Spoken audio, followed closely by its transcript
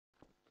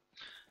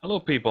Hello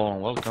people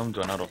and welcome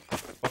to another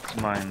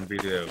Fox.Mind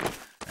video,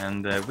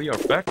 and we are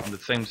back on the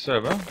same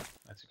server.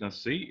 As you can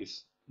see,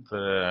 it's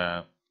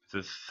the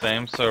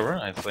same server.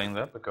 I'm saying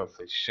that because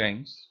they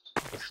changed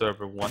the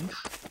server once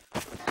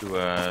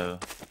to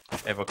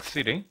Evox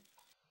City,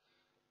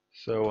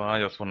 so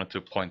I just wanted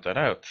to point that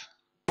out.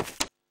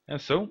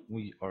 And so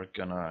we are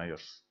gonna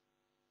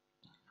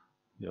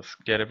just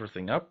get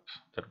everything up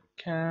that we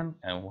can,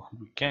 and what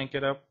we can't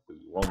get up we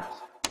won't.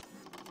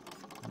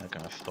 And I'm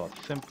gonna start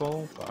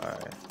simple by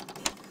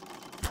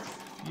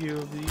few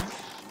of these,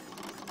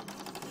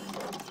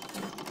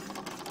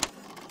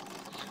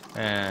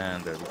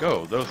 and there we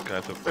go. Those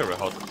guys are very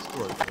hard to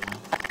destroy.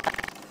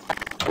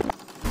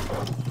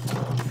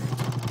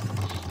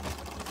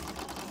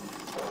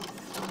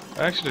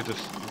 I actually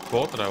just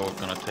thought that I was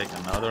gonna take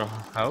another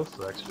house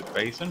to actually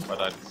base in, but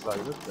I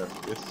decided that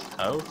this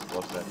house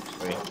was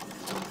actually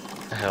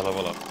a hell of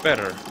a lot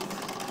better.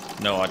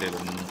 No, I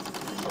didn't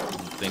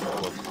think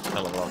it was a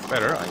hell of a lot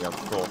better. I just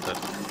thought that,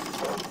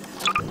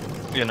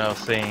 you know,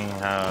 seeing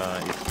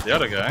it's the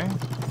other guy,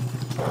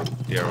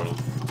 Daryl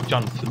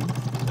Johnson,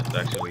 that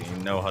actually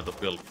know how to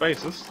build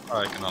bases,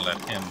 I can let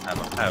him have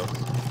a house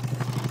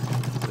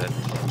that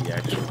he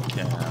actually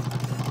can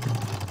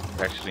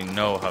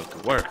know how to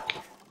work.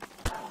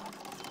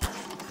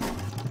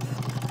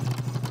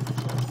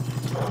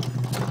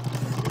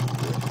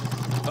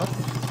 Up.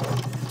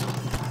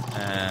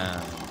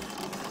 And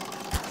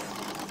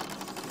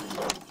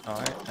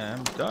I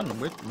am done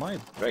with my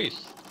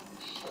base.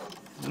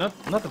 Not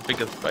the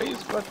biggest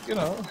base, but you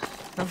know,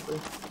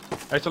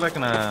 actually I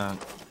can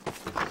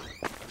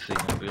see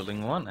I'm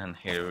building one, and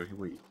here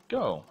we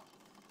go.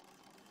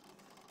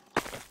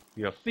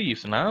 We are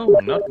thieves now,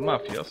 not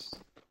mafias.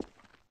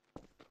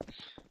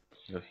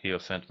 Here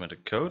sent me the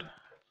code.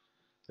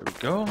 There we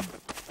go.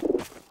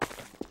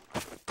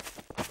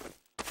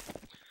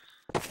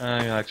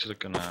 I'm actually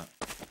gonna...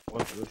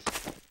 What's this?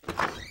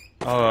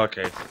 Oh,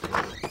 okay.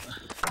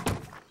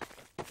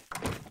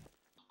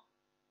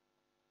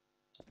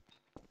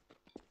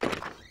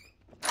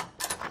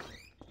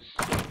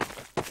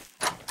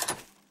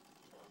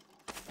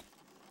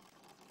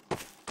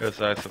 Because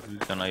I'm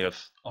gonna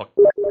just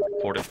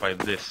fortify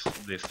this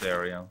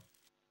area.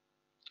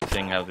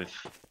 Seeing as it's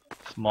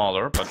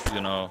smaller, but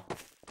you know...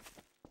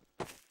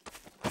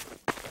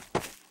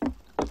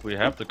 We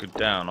have to go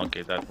down.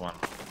 Okay, that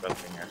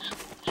thing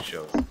actually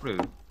shows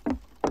through.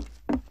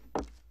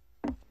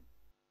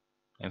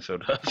 And so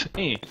does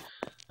he.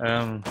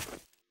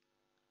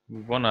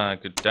 We wanna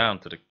go down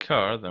to the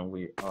car, then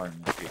we are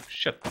in deep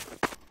shit.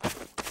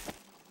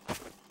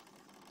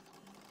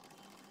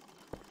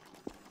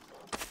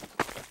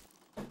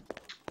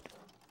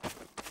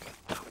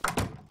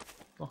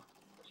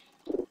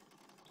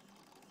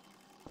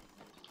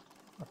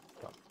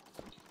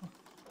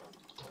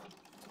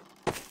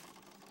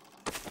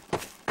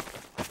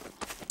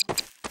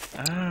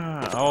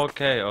 Ah,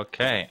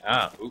 okay.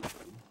 Ah, ooh.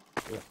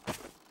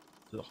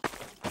 Ugh.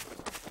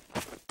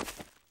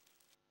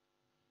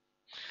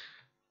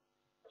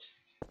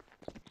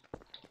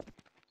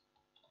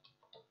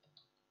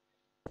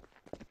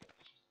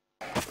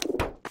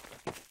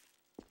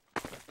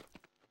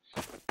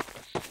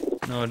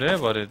 No idea,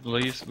 but at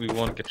least we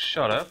won't get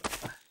shot at.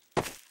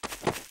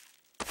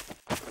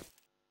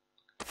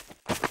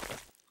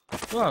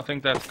 Well, I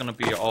think that's gonna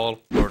be all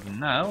for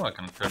now. I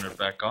can turn it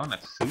back on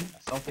as soon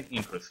as something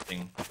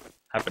interesting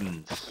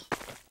happens.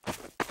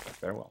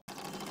 Very well.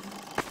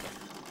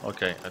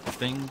 Okay, I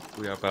think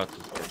we are about to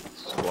get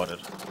swatted.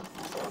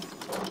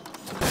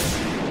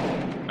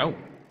 Oh!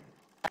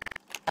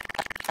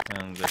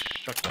 And the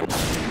shotgun.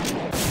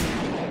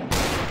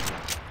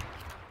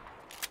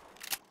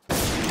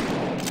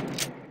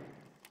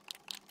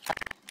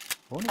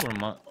 I wonder where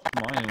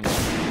mine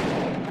was.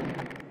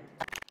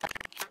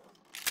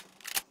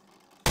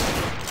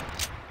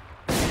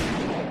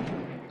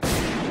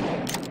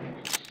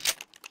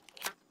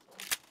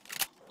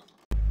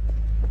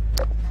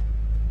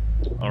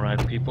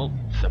 Alright people,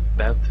 it's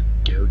about to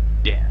go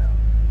down.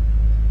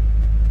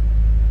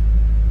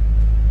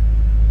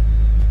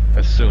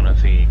 As soon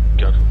as he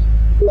got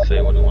to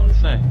say what he wanted to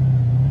say.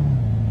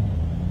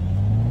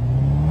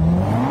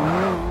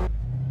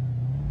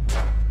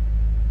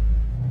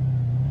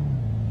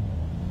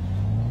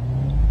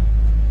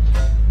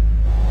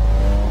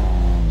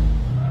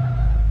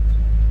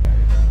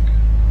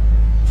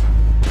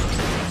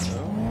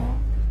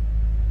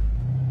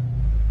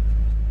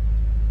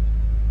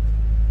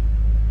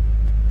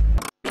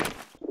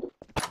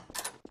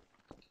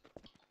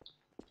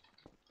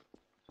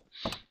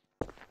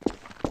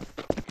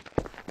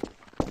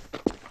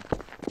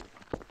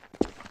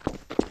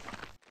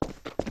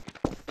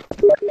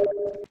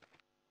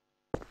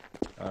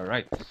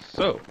 Alright,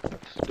 so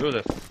let's do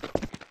this.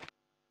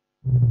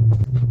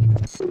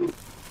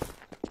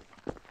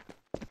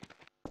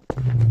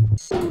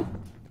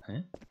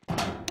 Huh?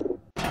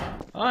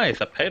 Ah,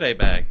 it's a payday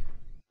bag.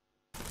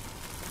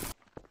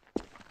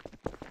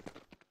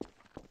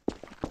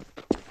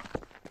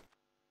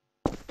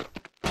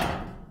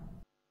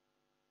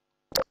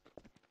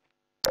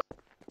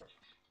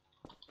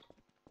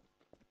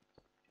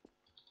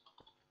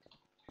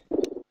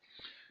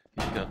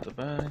 got the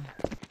bag.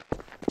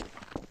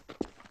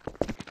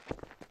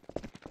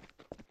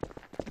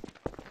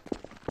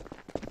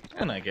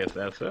 And I guess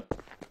that's it.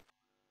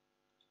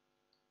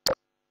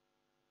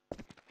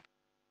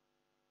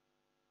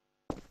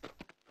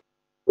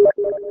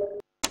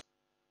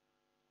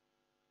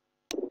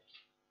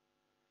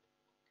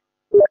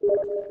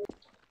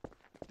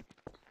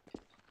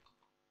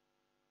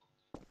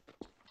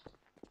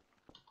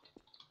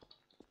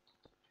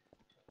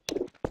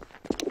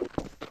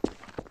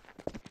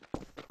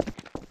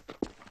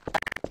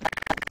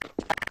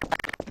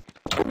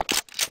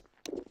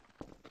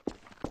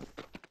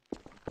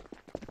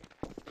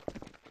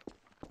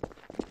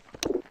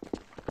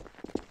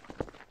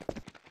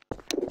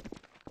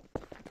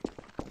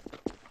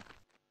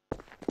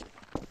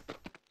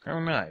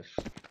 Very nice.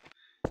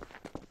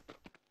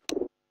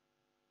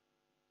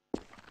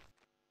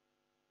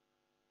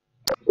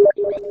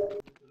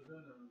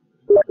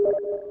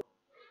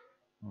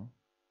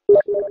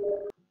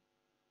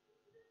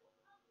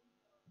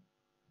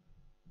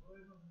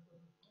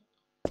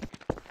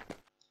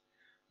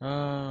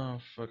 Oh,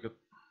 fuck it.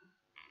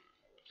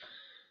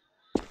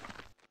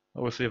 I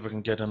will see if I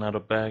can get another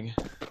bag.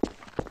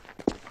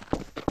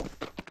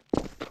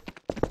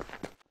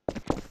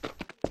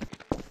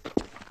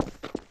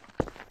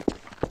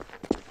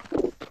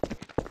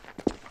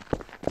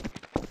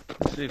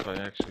 Let's see if I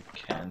actually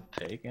can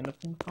take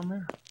anything from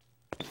here.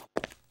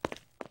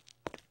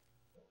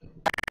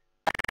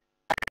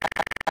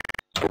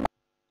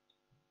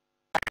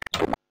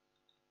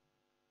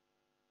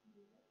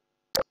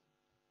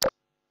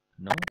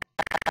 No?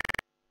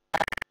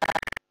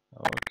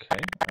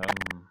 Okay,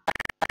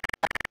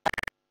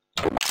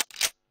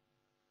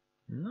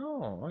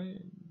 no,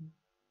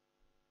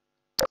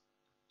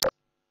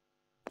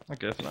 I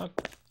guess not.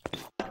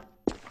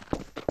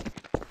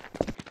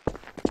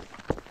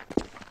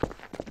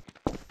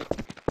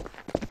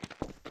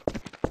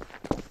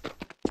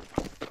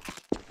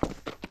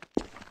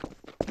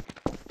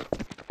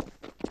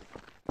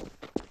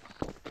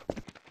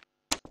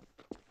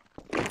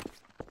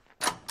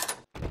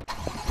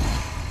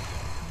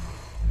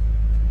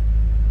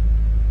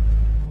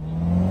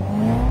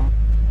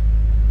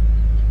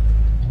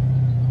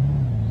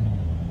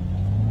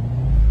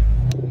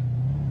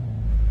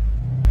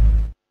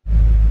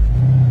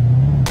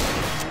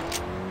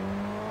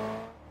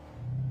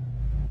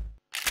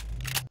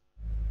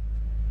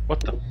 What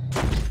the?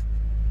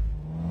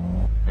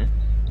 Hmm?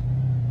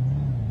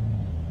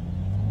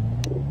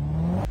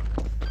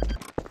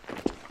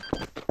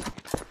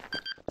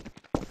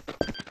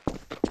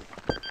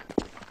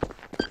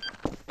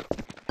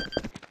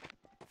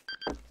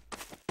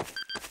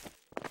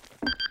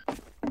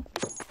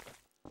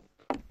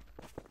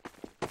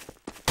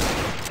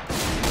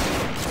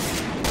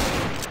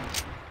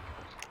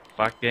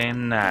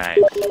 Fucking nice.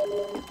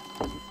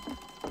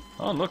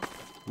 Oh look,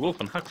 Wolf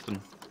and Huxton.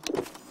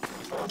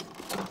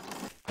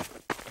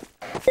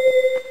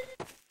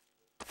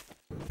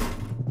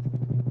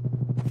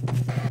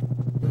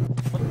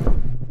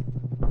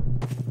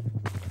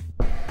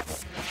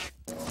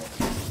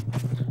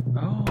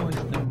 Oh,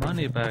 it's the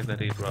money bag that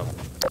he dropped.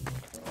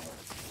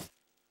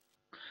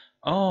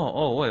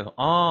 Oh, wait.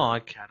 Oh, I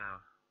gotta.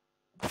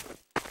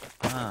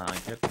 Ah, I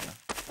get that.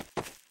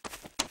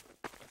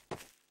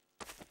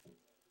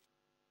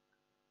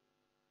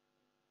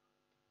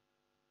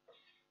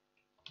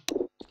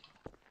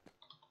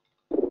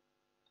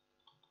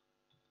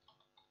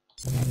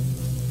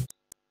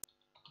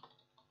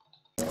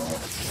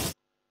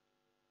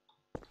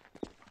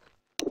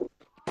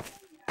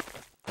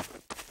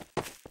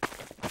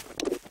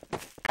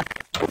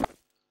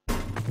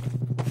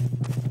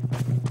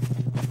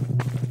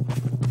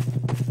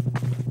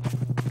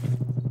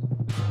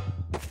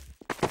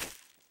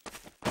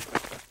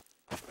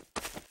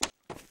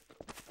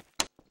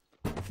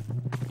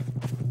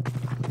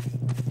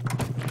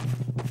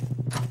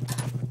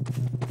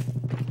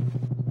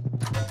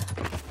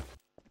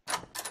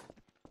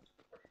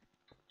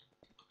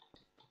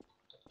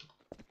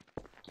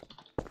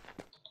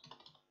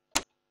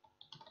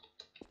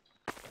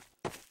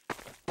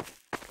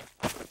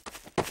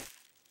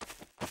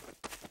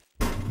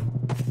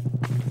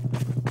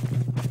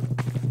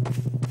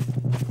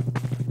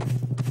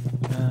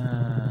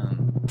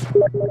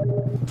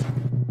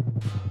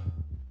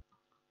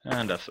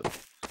 And that's it.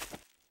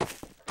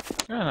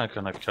 And I'm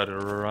gonna cut it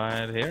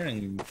right here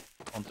and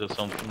until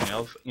something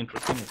else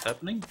interesting is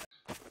happening.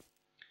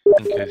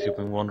 In case you've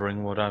been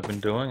wondering what I've been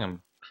doing,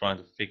 I'm trying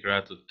to figure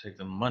out to take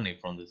the money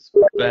from this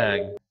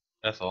bag.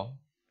 That's all.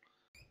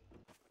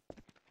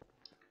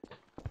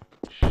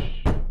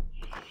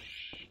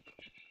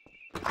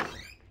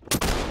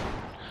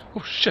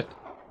 Oh shit!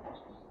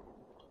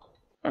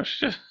 Oh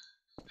shit!